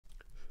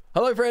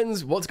Hello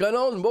friends, what's going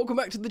on? Welcome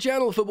back to the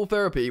channel Football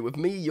Therapy with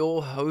me,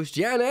 your host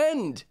Jan,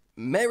 and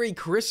Merry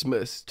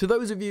Christmas to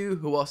those of you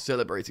who are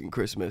celebrating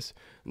Christmas,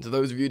 and to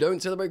those of you who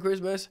don't celebrate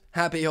Christmas,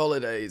 happy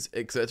holidays,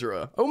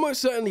 etc. I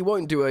almost certainly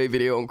won't do a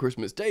video on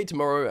Christmas Day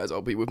tomorrow as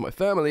I'll be with my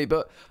family,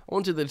 but I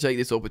wanted to take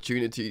this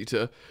opportunity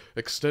to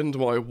extend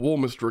my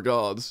warmest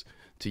regards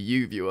to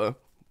you, viewer,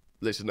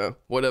 listener,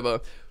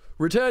 whatever.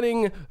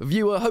 Returning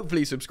viewer,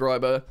 hopefully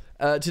subscriber.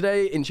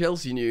 Today in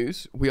Chelsea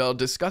news, we are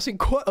discussing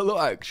quite a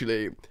lot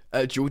actually.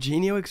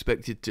 Jorginho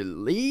expected to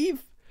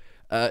leave.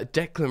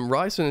 Declan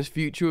Rice and his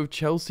future of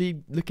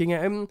Chelsea looking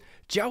at him.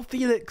 Joao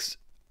Felix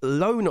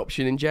loan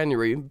option in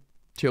January,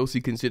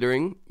 Chelsea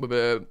considering, with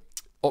a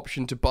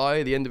option to buy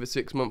at the end of a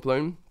 6-month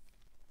loan.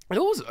 And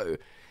also,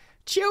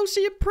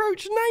 Chelsea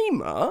approached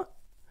Neymar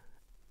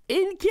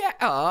in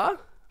Qatar.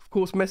 Of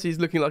course, Messi's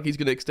looking like he's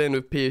going to extend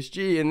with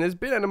PSG, and there's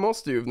been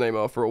animosity with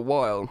Neymar for a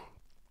while.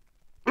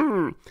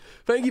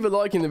 Thank you for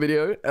liking the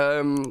video.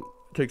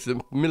 Takes a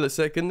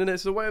millisecond, and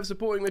it's a way of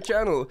supporting the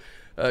channel.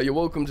 You're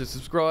welcome to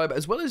subscribe,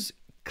 as well as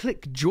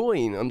click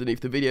join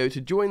underneath the video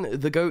to join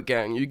the GOAT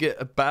gang. You get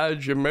a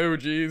badge,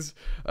 emojis,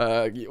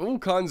 all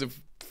kinds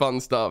of fun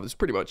stuff. That's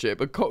pretty much it,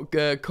 but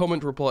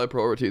comment, reply,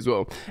 priority as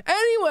well.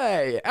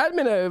 Anyway,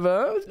 admin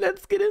over.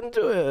 Let's get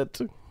into it.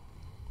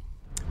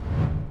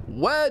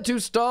 Where to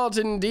start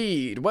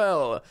indeed?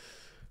 Well,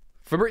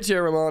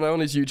 Fabrizio Romano on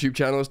his YouTube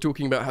channel is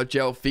talking about how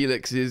Joao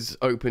Felix is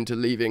open to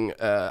leaving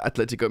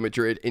Atletico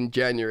Madrid in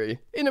January.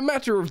 In a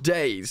matter of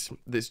days,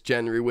 this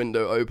January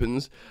window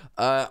opens.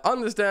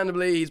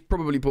 Understandably, he's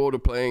probably bored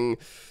of playing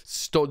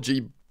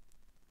stodgy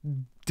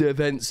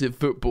defensive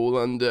football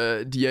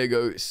under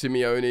Diego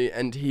Simeone,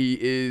 and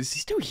he's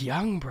still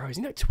young, bro. He's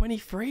like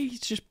 23. He's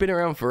just been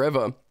around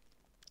forever.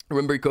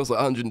 Remember, he costs like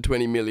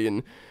 120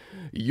 million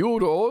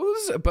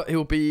euros, but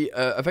he'll be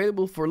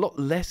available for a lot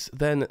less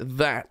than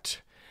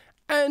that.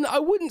 And I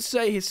wouldn't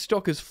say his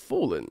stock has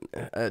fallen,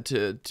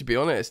 to be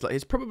honest. Like,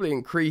 it's probably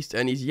increased,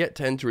 and he's yet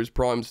to enter his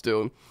prime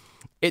still.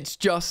 It's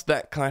just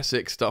that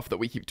classic stuff that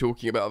we keep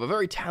talking about of a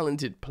very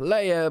talented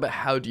player, but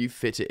how do you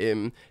fit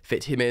him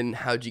in?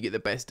 How do you get the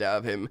best out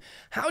of him?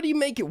 How do you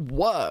make it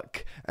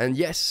work? And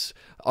yes,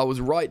 I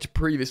was right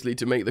previously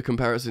to make the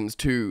comparisons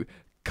to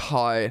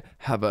Kai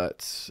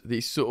Havertz,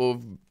 these sort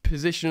of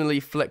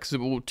positionally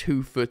flexible,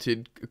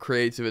 two-footed,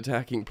 creative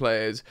attacking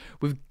players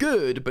with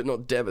good but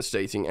not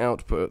devastating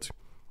output.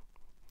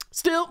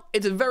 Still,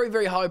 it's a very,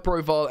 very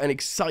high-profile and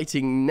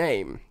exciting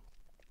name.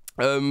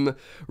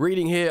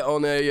 Reading here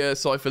on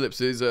Joao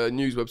Felix's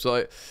news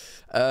website,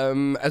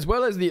 as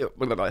well as the,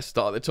 well, I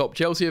start at the top,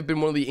 Chelsea have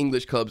been one of the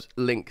English clubs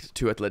linked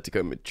to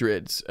Atletico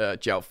Madrid's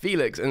Joao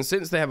Felix, and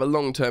since they have a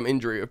long-term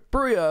injury of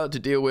Breuer to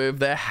deal with,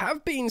 there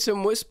have been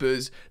some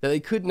whispers that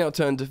they could now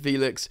turn to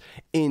Felix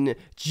in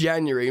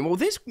January. And well,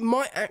 this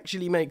might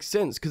actually make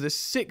sense, because a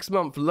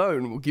 6-month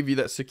loan will give you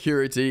that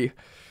security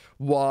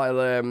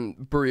while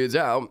Breuer's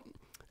out,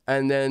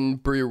 and then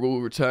Breuer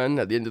will return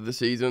at the end of the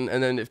season,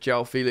 and then if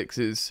Joao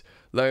Felix's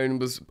loan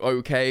was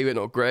okay but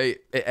not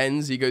great, it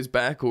ends, he goes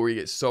back, or he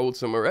gets sold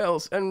somewhere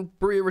else, and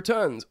Breuer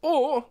returns.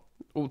 Or,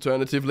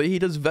 alternatively, he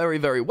does very,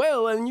 very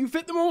well, and you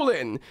fit them all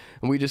in,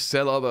 and we just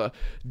sell other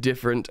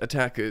different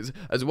attackers.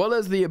 As well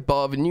as the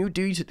above, new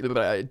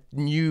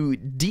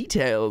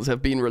details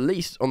have been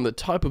released on the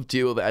type of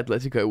deal that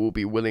Atletico will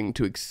be willing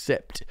to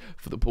accept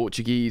for the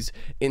Portuguese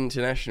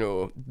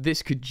international.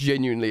 This could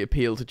genuinely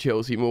appeal to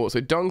Chelsea more. So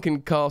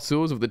Duncan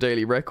Castles of the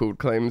Daily Record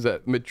claims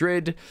that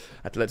Madrid,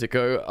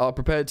 Atletico, are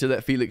prepared to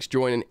let Felix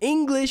join an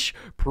English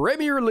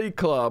Premier League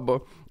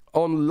club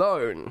on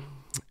loan,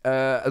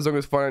 as long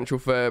as financial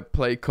fair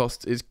play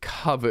cost is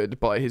covered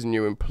by his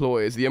new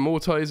employers. The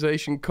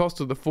amortization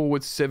cost of the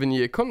forward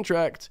 7-year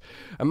contract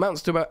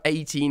amounts to about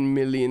 €18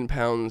 million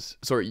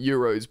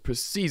euros per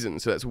season.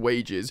 So that's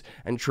wages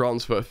and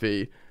transfer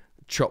fee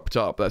chopped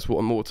up. That's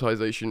what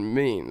amortization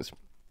means.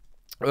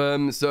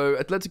 So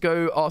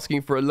Atletico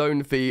asking for a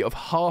loan fee of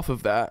half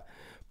of that,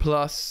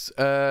 plus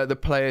the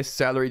player's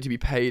salary to be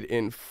paid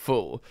in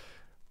full,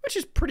 which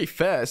is pretty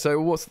fair. So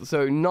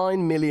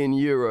 9 million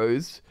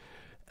euros.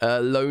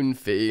 Loan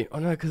fee. Oh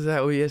no, because that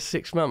will be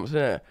 6 months,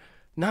 isn't it?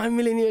 9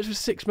 million euros for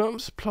 6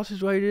 months plus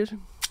his wages.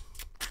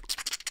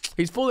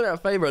 He's fallen out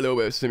of favour a little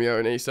bit with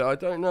Simeone, so I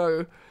don't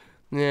know.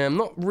 Yeah, I'm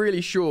not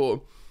really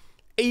sure.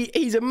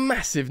 He's a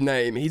massive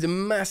name. He's a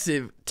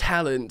massive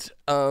talent.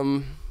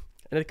 And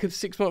a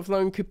 6-month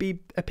loan could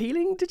be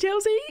appealing to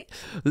Chelsea.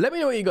 Let me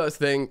know what you guys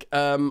think.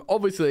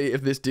 Obviously,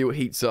 if this deal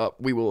heats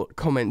up, we will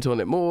comment on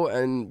it more.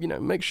 And, you know,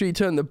 make sure you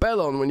turn the bell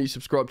on when you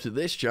subscribe to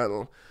this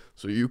channel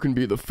so you can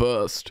be the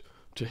first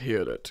to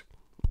hear it.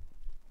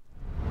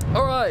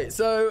 Alright,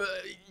 so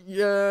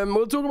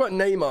we'll talk about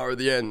Neymar at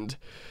the end,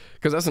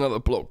 because that's another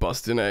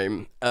blockbuster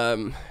name.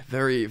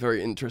 Very,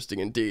 very interesting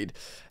indeed.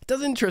 It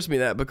does interest me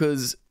that,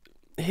 because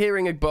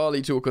hearing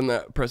Boehly talk on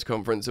that press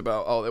conference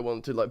about, oh, they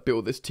want to like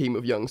build this team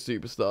of young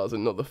superstars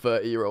and not the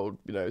 30-year-old,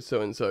 you know,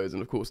 so-and-sos,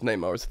 and of course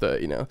Neymar is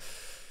 30 now.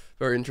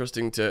 Very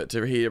interesting to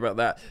hear about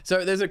that.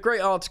 So there's a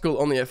great article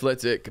on The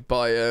Athletic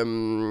by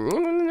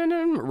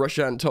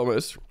Roshan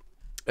Thomas,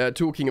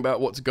 talking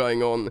about what's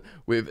going on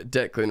with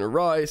Declan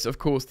Rice. Of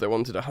course, they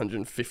wanted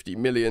 150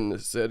 million,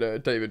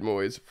 said David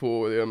Moyes,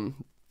 for the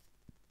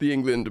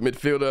England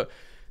midfielder.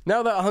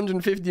 Now that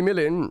 150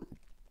 million,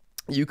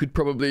 you could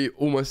probably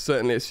almost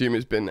certainly assume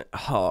has been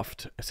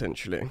halved,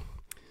 essentially.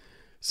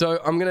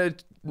 So I'm gonna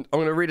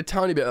read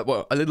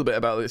a little bit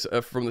about this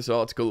from this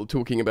article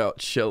talking about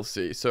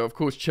Chelsea. So of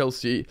course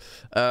Chelsea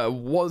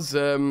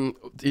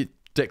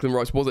Declan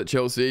Rice was at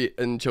Chelsea,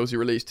 and Chelsea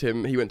released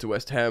him. He went to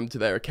West Ham to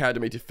their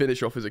academy to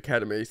finish off his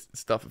academy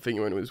stuff. I think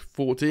when he was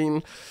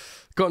 14.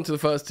 Got into the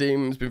first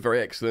team, has been very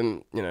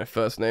excellent,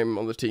 first name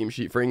on the team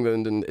sheet for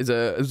England, and is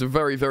a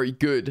very, very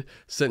good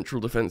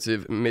central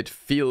defensive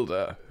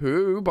midfielder,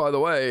 who, by the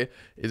way,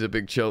 is a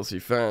big Chelsea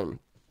fan.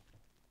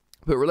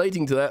 But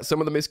relating to that, some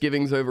of the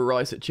misgivings over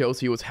Rice at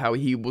Chelsea was how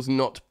he was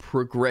not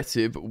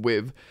progressive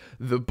with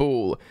the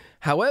ball.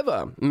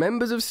 However,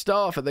 members of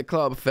staff at the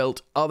club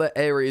felt other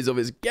areas of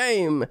his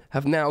game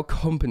have now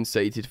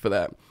compensated for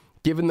that.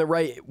 Given the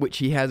rate at which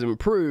he has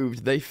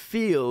improved, they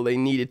feel they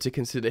needed to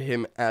consider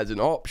him as an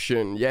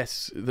option.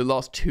 Yes, the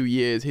last 2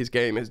 years his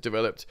game has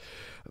developed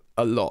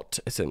a lot,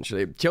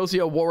 essentially. Chelsea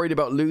are worried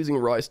about losing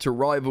Rice to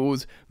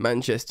rivals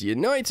Manchester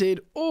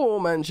United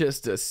or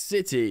Manchester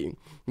City.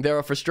 There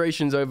are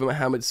frustrations over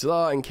Mohamed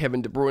Salah and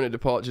Kevin De Bruyne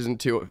departures in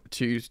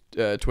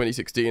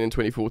 2016 and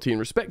 2014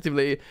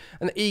 respectively,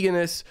 and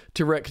eagerness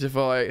to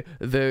rectify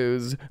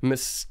those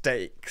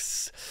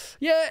mistakes.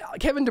 Yeah,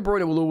 Kevin De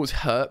Bruyne will always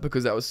hurt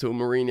because that was still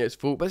Mourinho's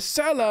fault, but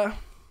Salah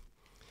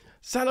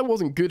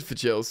wasn't good for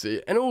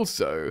Chelsea, and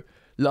also,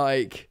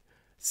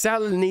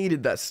 Salah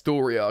needed that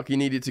story arc. He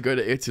needed to go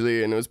to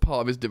Italy, and it was part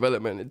of his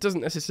development. It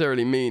doesn't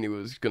necessarily mean he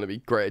was going to be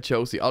great at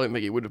Chelsea. I don't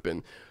think he would have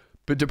been.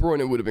 But De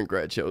Bruyne would have been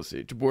great at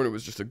Chelsea. De Bruyne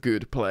was just a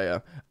good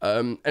player.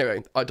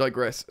 Anyway, I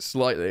digress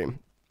slightly.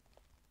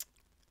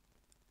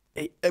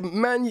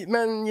 Man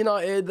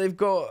United, they've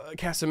got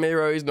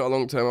Casemiro. He's not a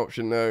long-term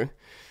option, though.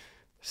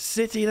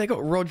 City, they got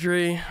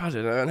Rodri. I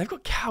don't know. And they've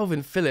got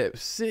Calvin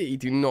Phillips. City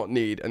do not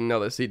need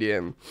another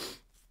CDM.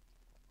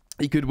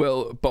 He could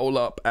well bowl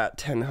up at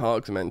Ten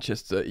Hag's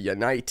Manchester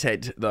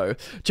United, though.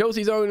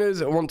 Chelsea's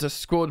owners want a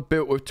squad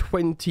built with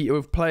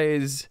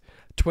players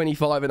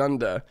 25 and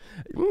under.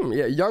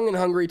 Young and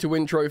hungry to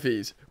win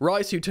trophies.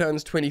 Rice, who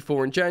turns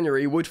 24 in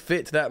January, would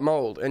fit that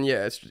mould. And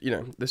yeah, it's,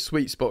 the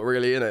sweet spot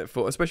really in it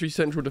for especially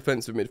central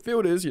defensive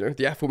midfielders.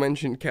 The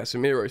aforementioned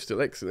Casemiro is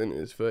still excellent in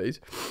his 30s.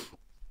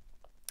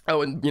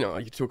 Oh, and,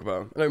 I could talk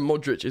about, I know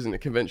Modric isn't a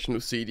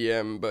conventional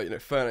CDM, but,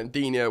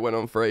 Fernandinho went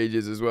on for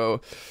ages as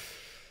well.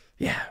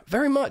 Yeah,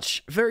 very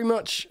much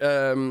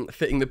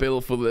fitting the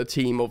bill for the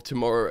team of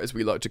tomorrow, as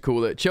we like to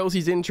call it.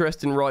 Chelsea's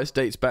interest in Rice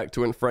dates back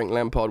to when Frank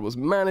Lampard was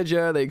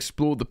manager. They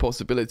explored the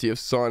possibility of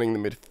signing the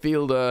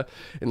midfielder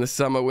in the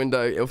summer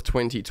window of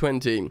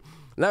 2020.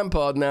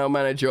 Lampard, now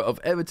manager of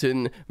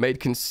Everton, made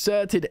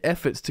concerted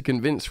efforts to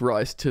convince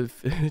Rice to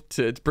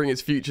bring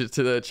his future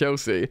to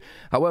Chelsea.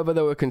 However,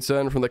 there were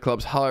concerns from the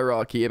club's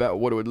hierarchy about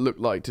what it would look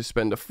like to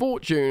spend a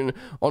fortune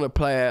on a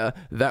player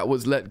that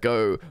was let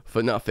go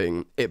for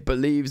nothing. It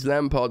believes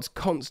Lampard's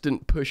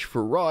constant push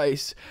for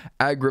Rice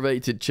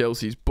aggravated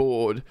Chelsea's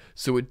board,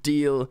 so a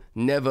deal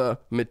never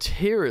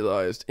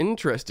materialised.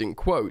 Interesting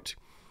quote.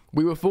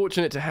 "We were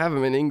fortunate to have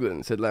him in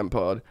England," said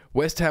Lampard.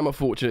 "West Ham are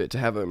fortunate to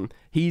have him.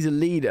 He's a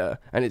leader,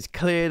 and it's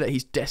clear that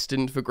he's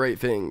destined for great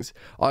things.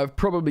 I've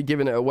probably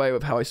given it away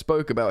with how I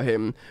spoke about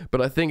him, but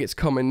I think it's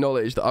common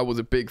knowledge that I was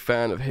a big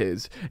fan of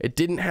his. It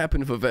didn't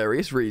happen for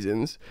various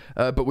reasons,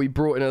 but we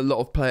brought in a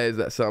lot of players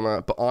that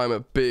summer, but I'm a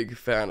big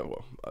fan of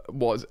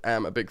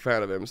am a big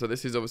fan of him." So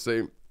this is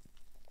obviously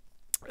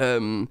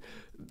Frank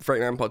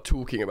Lampard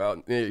talking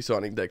about nearly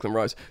signing Declan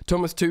Rice.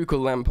 Thomas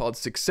Tuchel, Lampard's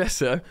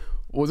successor,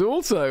 was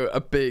also a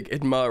big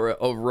admirer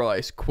of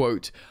Rice.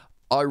 Quote,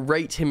 "I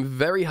rate him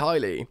very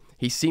highly.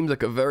 He seems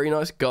like a very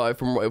nice guy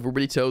from what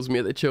everybody tells me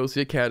at the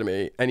Chelsea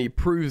Academy, and he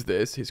proves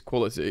his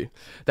quality.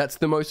 That's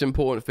the most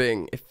important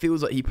thing. It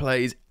feels like he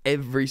plays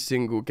every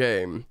single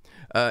game.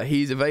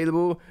 He's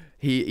available.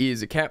 He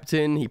is a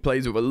captain. He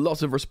plays with a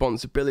lot of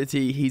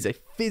responsibility. He's a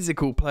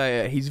physical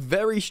player. He's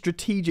very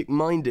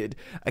strategic-minded,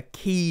 a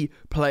key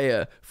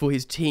player for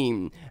his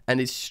team,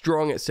 and is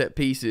strong at set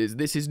pieces.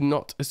 This is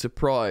not a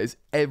surprise.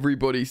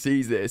 Everybody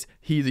sees this.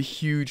 He's a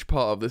huge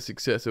part of the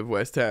success of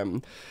West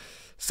Ham."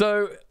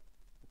 So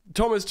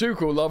Thomas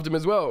Tuchel loved him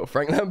as well.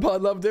 Frank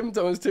Lampard loved him.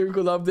 Thomas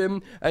Tuchel loved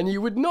him. And you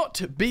would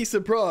not be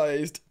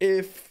surprised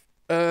if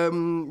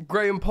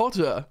Graham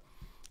Potter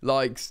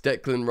likes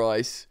Declan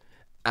Rice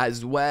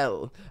as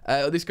well.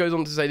 This goes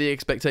on to say the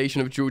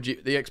expectation is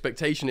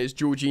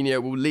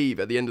Jorginho will leave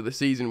at the end of the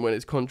season when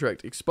his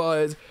contract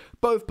expires.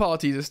 Both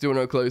parties are still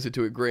no closer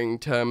to agreeing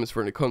terms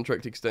for a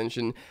contract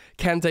extension.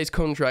 Kante's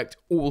contract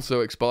also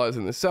expires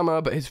in the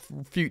summer, but his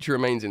future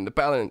remains in the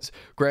balance.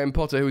 Graham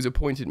Potter, who was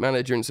appointed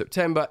manager in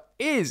September,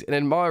 is an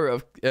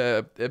admirer,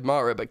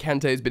 but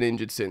Kante has been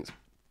injured since.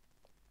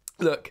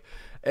 Look,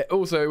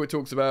 also it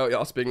talks about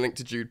us being linked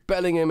to Jude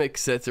Bellingham,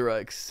 etc.,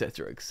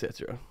 etc.,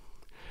 etc.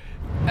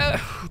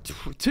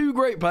 Two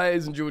great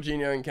players in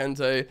Jorginho and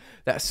Kante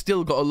that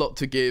still got a lot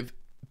to give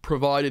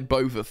provided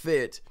both are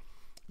fit.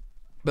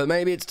 But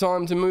maybe it's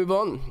time to move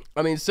on.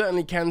 I mean,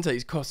 certainly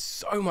Kante's cost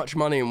so much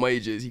money in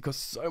wages. He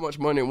costs so much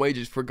money in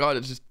wages for a guy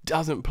that just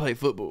doesn't play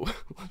football.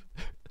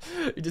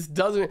 He just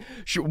doesn't.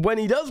 When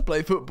he does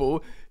play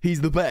football,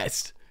 he's the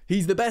best.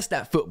 He's the best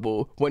at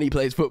football when he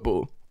plays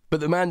football. But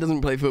the man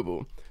doesn't play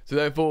football. So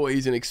therefore,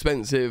 he's an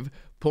expensive,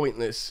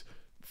 pointless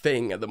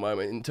thing at the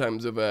moment in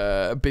terms of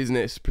a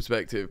business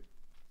perspective.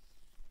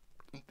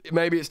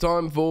 Maybe it's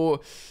time for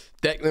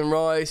Declan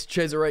Rice,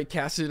 Cesare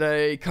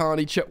Cassidy,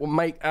 Carney Chuck will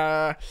make,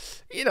 all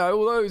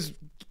those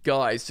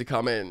guys to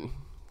come in.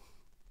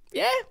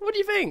 Yeah, what do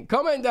you think?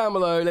 Comment down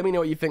below. Let me know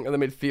what you think of the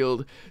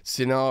midfield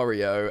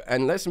scenario.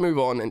 And let's move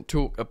on and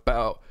talk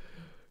about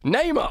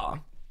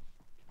Neymar.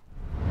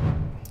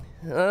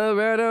 All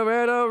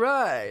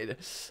right.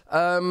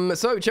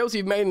 So Chelsea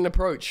have made an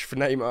approach for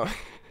Neymar.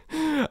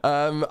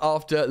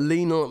 After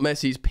Lionel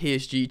Messi's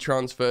PSG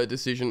transfer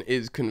decision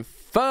is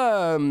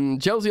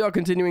confirmed. Chelsea are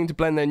continuing to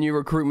blend their new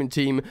recruitment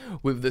team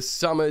with the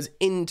summer's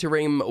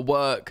interim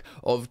work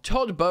of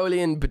Todd Boehly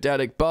and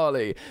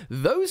Boehly.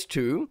 Those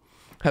two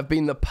have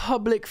been the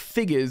public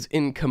figures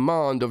in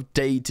command of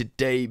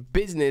day-to-day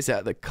business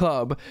at the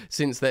club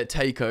since their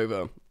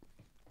takeover.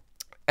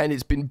 And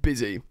it's been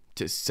busy,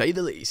 to say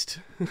the least.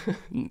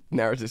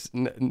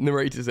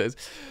 Narrator says,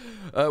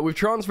 with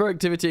transfer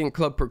activity and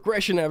club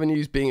progression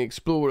avenues being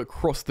explored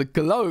across the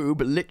globe,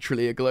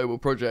 literally a global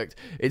project,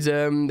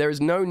 there is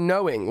no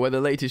knowing where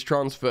the latest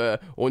transfer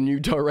or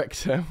new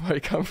director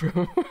might come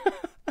from.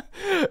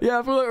 Yeah,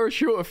 I feel like we're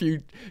short a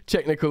few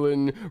technical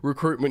and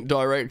recruitment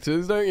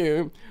directors, don't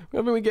you?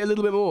 I mean, we get a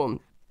little bit more.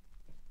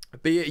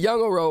 Be it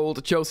young or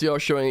old, Chelsea are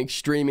showing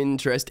extreme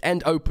interest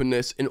and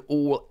openness in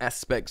all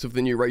aspects of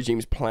the new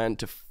regime's plan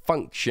to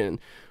function.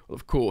 Well,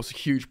 of course, a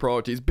huge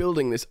priority is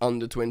building this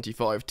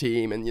under-25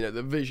 team and,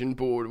 the vision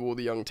board of all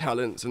the young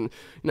talents, and,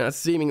 it's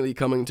seemingly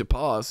coming to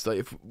pass.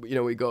 Like,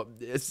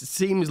 it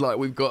seems like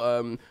we've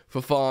got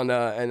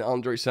Fofana and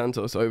Andre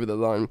Santos over the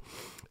line.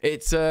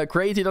 It's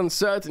created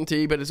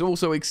uncertainty, but it's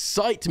also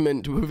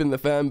excitement within the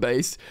fan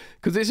base,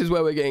 because this is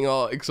where we're getting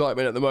our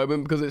excitement at the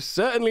moment, because it's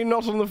certainly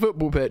not on the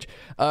football pitch,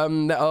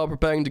 that are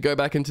preparing to go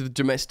back into the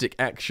domestic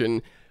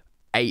action,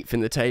 8th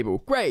in the table.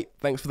 Great,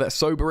 thanks for that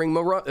sobering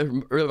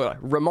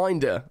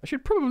reminder. I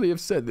should probably have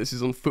said this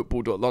is on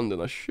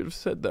football.london. I should have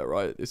said that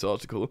right, this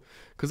article,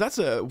 because that's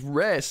a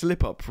rare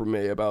slip-up from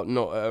me about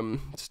not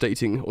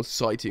stating or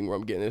citing where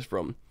I'm getting this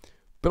from.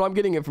 But I'm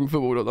getting it from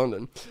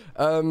football.london.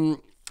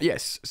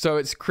 Yes, so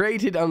it's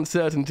created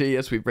uncertainty.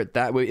 Yes, we've read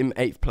that. We're in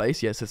 8th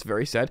place. Yes, that's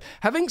very sad.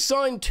 Having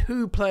signed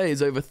 2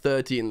 players over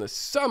 30 in the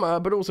summer,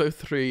 but also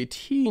 3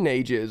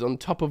 teenagers on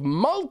top of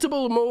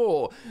multiple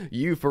more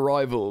youth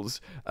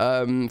arrivals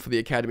for the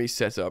academy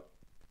setup.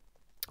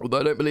 Although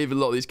I don't believe a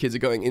lot of these kids are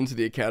going into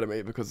the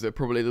academy because they're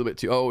probably a little bit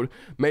too old.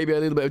 Maybe a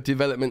little bit of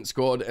development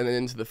squad and then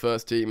into the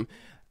first team,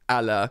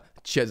 a la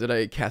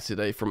Cesare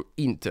Cassidy from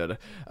Inter.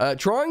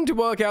 Trying to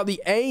work out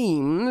the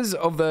aims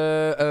of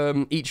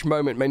the each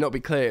moment may not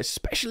be clear,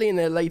 especially in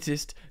their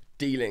latest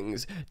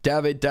dealings.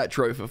 David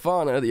Datro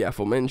Fofana, the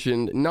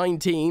aforementioned,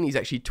 19, he's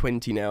actually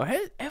 20 now.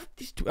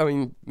 I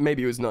mean,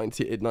 maybe he was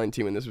 19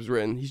 when this was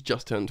written. He's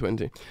just turned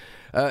 20.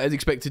 Is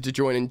expected to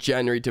join in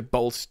January to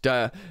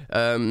bolster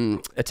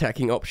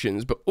attacking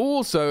options, but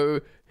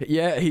also,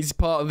 yeah, he's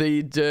part of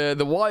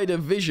the wider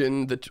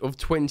vision of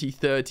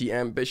 2030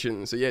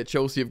 ambitions. So yeah,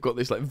 Chelsea have got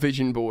this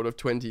vision board of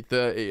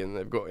 2030, and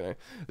they've got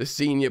the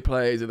senior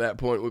players at that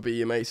point would be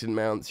your Mason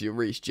Mounts, your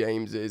Reece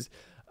Jameses.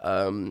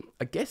 I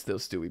guess they'll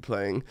still be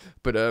playing,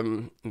 but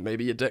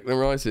maybe your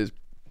Declan Rices.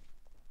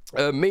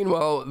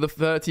 Meanwhile, the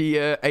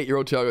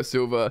 38-year-old Thiago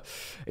Silva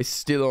is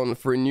still on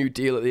for a new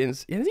deal at the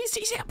end.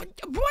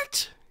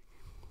 What?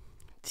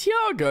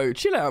 Thiago,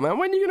 chill out, man.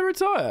 When are you going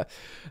to retire?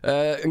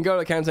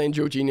 N'Golo Kante and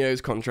Jorginho's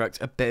contracts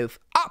are both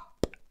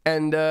up.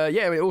 And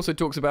it also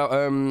talks about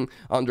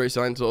Andre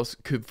Santos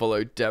could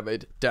follow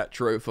David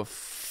Datro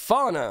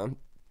Fofana.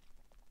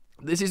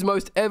 This is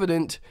most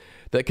evident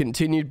that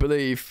continued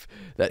belief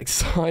that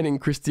signing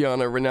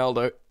Cristiano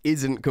Ronaldo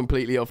isn't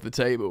completely off the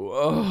table.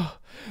 Oh.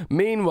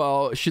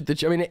 Meanwhile,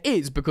 it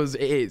is, because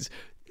it is.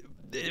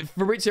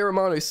 Fabrizio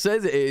Romano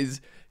says it is.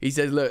 He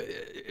says, look,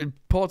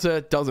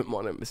 Potter doesn't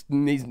want him.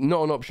 He's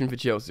not an option for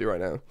Chelsea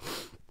right now.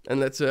 And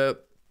let's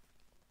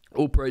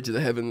all pray to the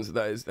heavens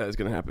that is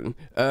going to happen.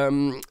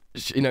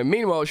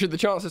 Meanwhile, should the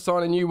chance to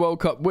sign a new World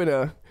Cup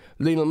winner,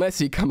 Lionel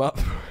Messi, come up...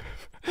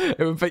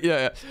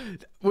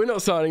 We're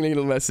not signing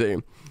Lionel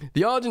Messi.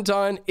 The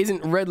Argentine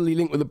isn't readily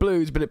linked with the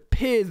Blues, but it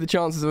appears the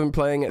chances of him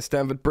playing at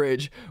Stamford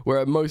Bridge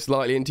were most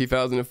likely in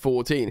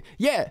 2014.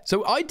 Yeah,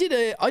 so I did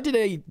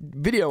a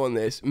video on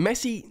this.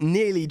 Messi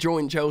nearly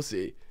joined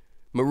Chelsea,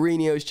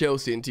 Mourinho's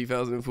Chelsea, in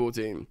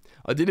 2014.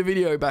 I did a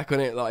video back on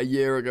it a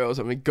year ago or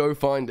something. Go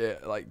find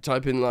it.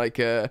 Type in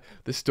the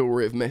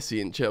story of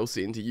Messi and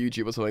Chelsea into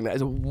YouTube or something. That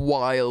is a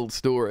wild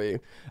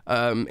story.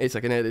 It's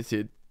an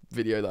edited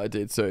video that I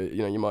did, so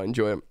you might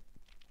enjoy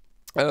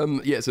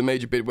it. So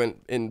major bid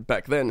went in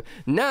back then.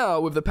 Now,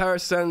 with the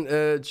Paris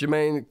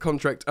Saint-Germain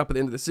contract up at the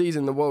end of the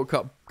season, the World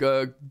Cup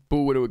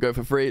ball winner would go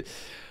for free.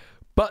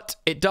 But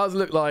it does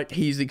look like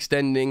he's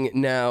extending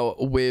now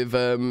with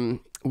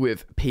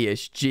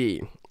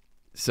PSG.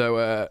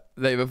 So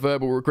they have a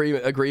verbal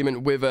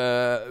agreement with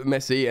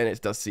Messi, and it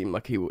does seem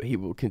like he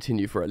will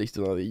continue for at least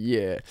another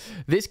year.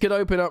 This could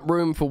open up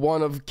room for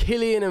one of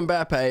Kylian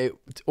Mbappe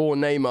or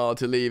Neymar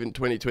to leave in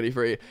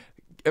 2023.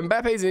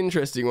 Mbappe's an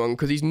interesting one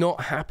because he's not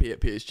happy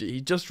at PSG.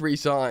 He just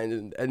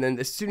re-signed, and then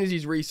as soon as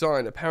he's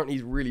re-signed, apparently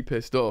he's really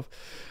pissed off.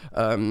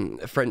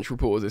 French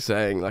reporters are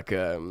saying, like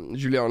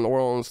Julien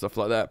Laurent, stuff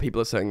like that. People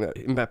are saying that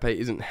Mbappe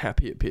isn't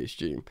happy at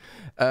PSG.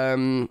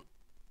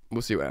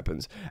 We'll see what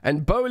happens.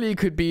 And Boehly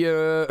could be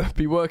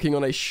working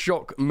on a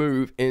shock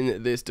move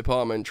in this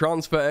department.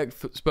 Transfer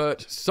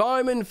expert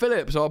Simon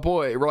Phillips, our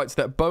boy, writes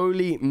that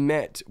Boehly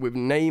met with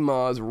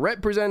Neymar's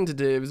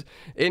representatives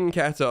in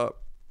Qatar,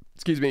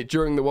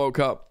 during the World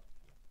Cup.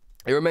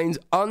 It remains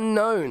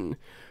unknown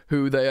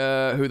who they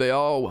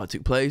are, what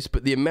took place,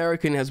 but the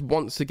American has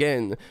once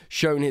again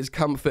shown his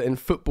comfort in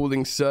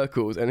footballing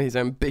circles and his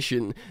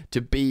ambition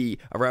to be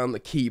around the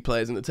key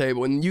players on the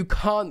table. And you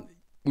can't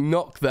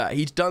knock that.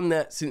 He's done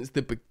that since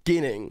the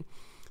beginning,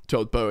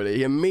 told Boehly.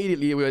 He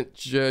immediately went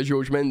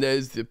Jorge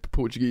Mendes, the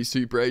Portuguese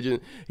super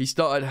agent. He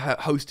started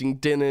hosting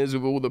dinners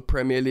with all the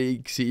Premier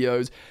League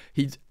CEOs.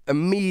 He's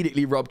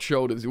immediately rubbed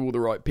shoulders with all the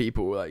right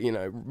people, like, you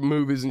know,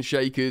 movers and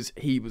shakers.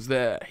 He was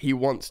there. He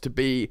wants to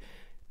be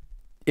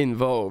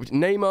involved.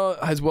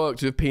 Neymar has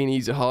worked with P&E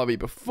Zahavi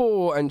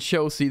before, and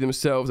Chelsea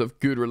themselves have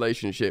good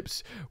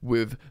relationships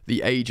with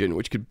the agent,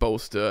 which could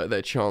bolster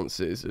their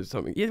chances of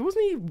something. Yeah,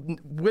 wasn't he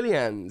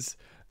Willian's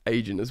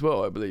agent as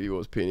well? I believe he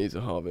was P&E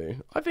Zahavi.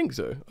 I think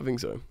so.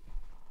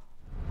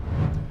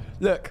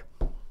 Look,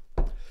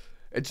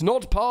 it's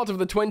not part of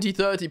the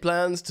 2030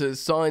 plans to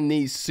sign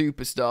these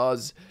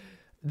superstars.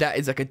 That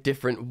is like a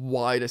different,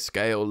 wider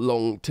scale,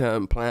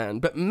 long-term plan.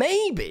 But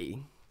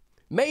maybe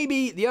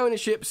the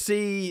ownership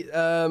see, you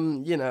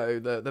know,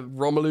 the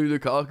Romelu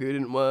Lukaku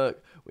didn't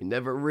work. We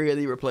never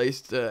really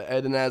replaced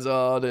Eden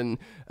Hazard and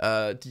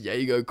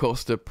Diego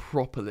Costa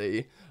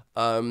properly.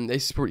 They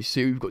probably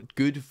see we've got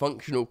good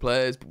functional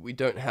players, but we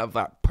don't have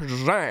that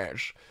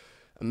pizzazz.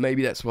 And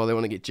maybe that's why they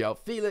want to get Joao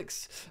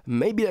Felix.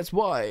 Maybe that's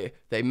why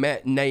they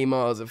met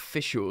Neymar's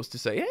officials to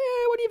say, hey,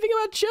 what do you think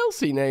about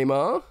Chelsea,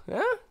 Neymar?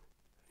 Yeah?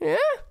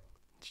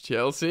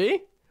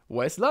 Chelsea?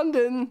 West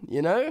London,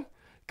 you know?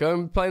 Go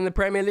and play in the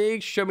Premier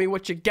League, show me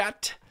what you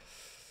got.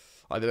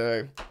 I don't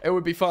know. It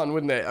would be fun,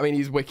 wouldn't it? I mean,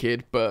 he's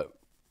wicked, but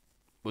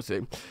we'll see.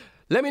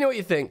 Let me know what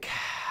you think.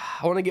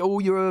 I want to get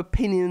all your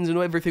opinions and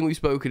everything we've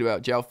spoken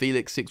about. Joao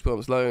Felix, 6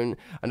 months loan,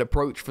 an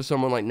approach for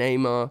someone like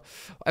Neymar,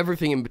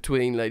 everything in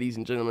between, ladies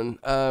and gentlemen.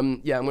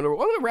 Yeah, I'm gonna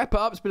wrap it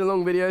up. It's been a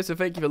long video, so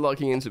thank you for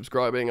liking and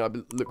subscribing. I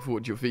look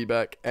forward to your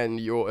feedback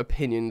and your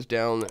opinions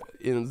down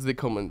in the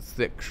comments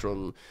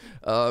section.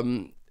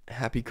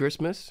 Happy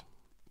Christmas.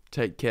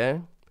 Take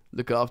care.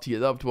 Look after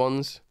your loved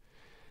ones.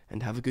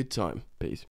 And have a good time. Peace.